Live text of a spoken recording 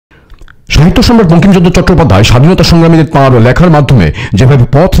সাহিত্য সম্রাট বঙ্কিমচন্দ্র চট্টোপাধ্যায় স্বাধীনতা সংগ্রামীদের তাঁর লেখার মাধ্যমে যেভাবে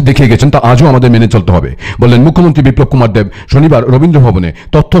পথ দেখিয়ে গেছেন তা আজও আমাদের মেনে চলতে হবে বললেন মুখ্যমন্ত্রী বিপ্লব কুমার দেব শনিবার রবীন্দ্র ভবনে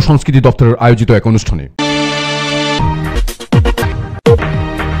তথ্য সংস্কৃতি দপ্তরের আয়োজিত এক অনুষ্ঠানে।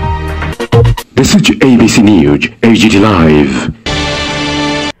 This is ABC News, agtlive.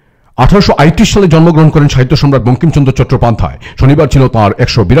 1838 সালে জন্মগ্রহণ করেন সাহিত্য সম্রাট বঙ্কিমচন্দ্র চট্টোপাধ্যায়। শনিবার ছিল তাঁর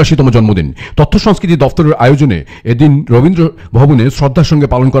 182তম জন্মদিন। তথ্য সংস্কৃতি দপ্তরের আয়োজনে এদিন রবীন্দ্র ভবনে শ্রদ্ধার সঙ্গে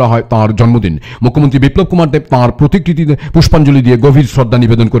পালন করা হয় তাঁর জন্মদিন। মুখ্যমন্ত্রী বিপ্লব কুমার দেব তাঁর প্রতিকৃতিতে পুষ্পাঞ্জলি দিয়ে গভীর শ্রদ্ধা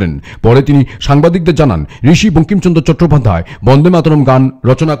নিবেদন করেন। পরে তিনি সাংবাদিকদের জানান, ঋষি বঙ্কিমচন্দ্র চট্টোপাধ্যায় বন্দে মাতরম গান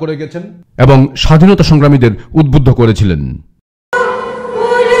রচনা করে গেছেন এবং স্বাধীনতা সংগ্রামীদের উদ্বুদ্ধ করেছিলেন।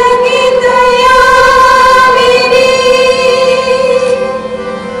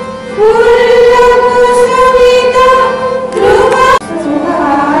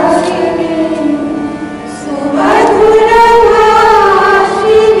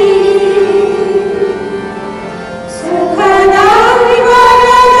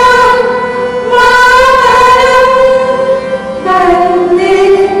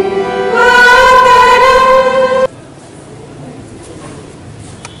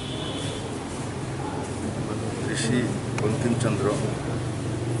 ঋষি বঙ্কিমচন্দ্র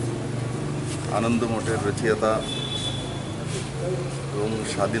আনন্দ মঠের রচয়িতা এবং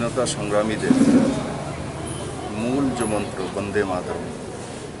স্বাধীনতা সংগ্রামীদের মূল যে মন্ত্র বন্দে মাতরম,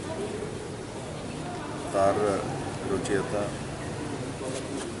 তার রচয়িতা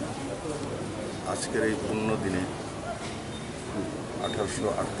আজকের এই পূর্ণ দিনে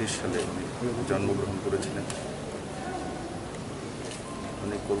 1838 সালে জন্মগ্রহণ করেছিলেন।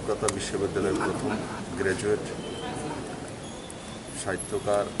 উনি কলকাতা বিশ্ববিদ্যালয়ের প্রথম গ্র্যাজুয়েট,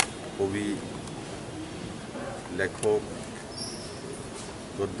 সাহিত্যকার, কবি, লেখক,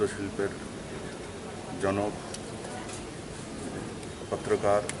 গদ্যশিল্পের জনক,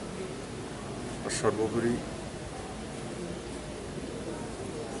 পত্রকার, সর্বোপরি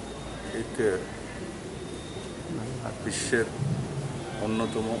এক বিশ্বের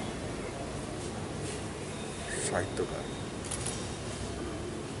অন্যতম সাহিত্যকার।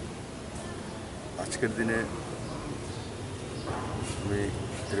 আজকের দিনে আমি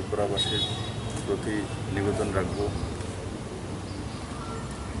ত্রিপুরাবাসীর প্রতি নিবেদন রাখব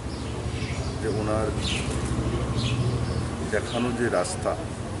যে ওনার দেখানো যে রাস্তা,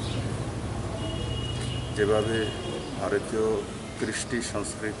 যেভাবে ভারতীয় কৃষ্টি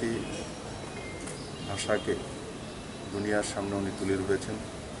সংস্কৃতি ভাষাকে দুনিয়ার সামনে উনি তুলে ধরেছেন,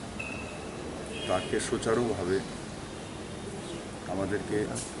 তাকে সুচারুভাবে আমাদেরকে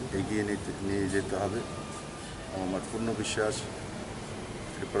এগিয়ে নিয়ে যেতে হবে। আমার পূর্ণ বিশ্বাস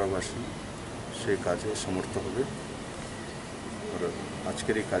ত্রিপুরাবাসী সে কাজে সমর্থ হবে। আর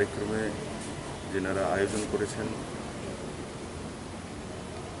আজকের এই কার্যক্রমে যেনারা আয়োজন করেছেন,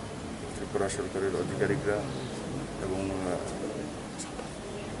 ত্রিপুরা সরকারের আধিকারিকরা এবং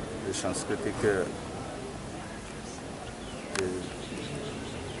সাংস্কৃতিক যে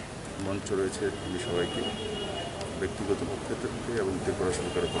মঞ্চ রয়েছে, আমি সবাইকে ব্যক্তিগত পক্ষ থেকে এবং ত্রিপুরা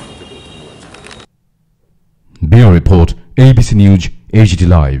সরকারের পক্ষ থেকে ধন্যবাদ। Bureau report, ABC News,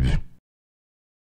 agtlive।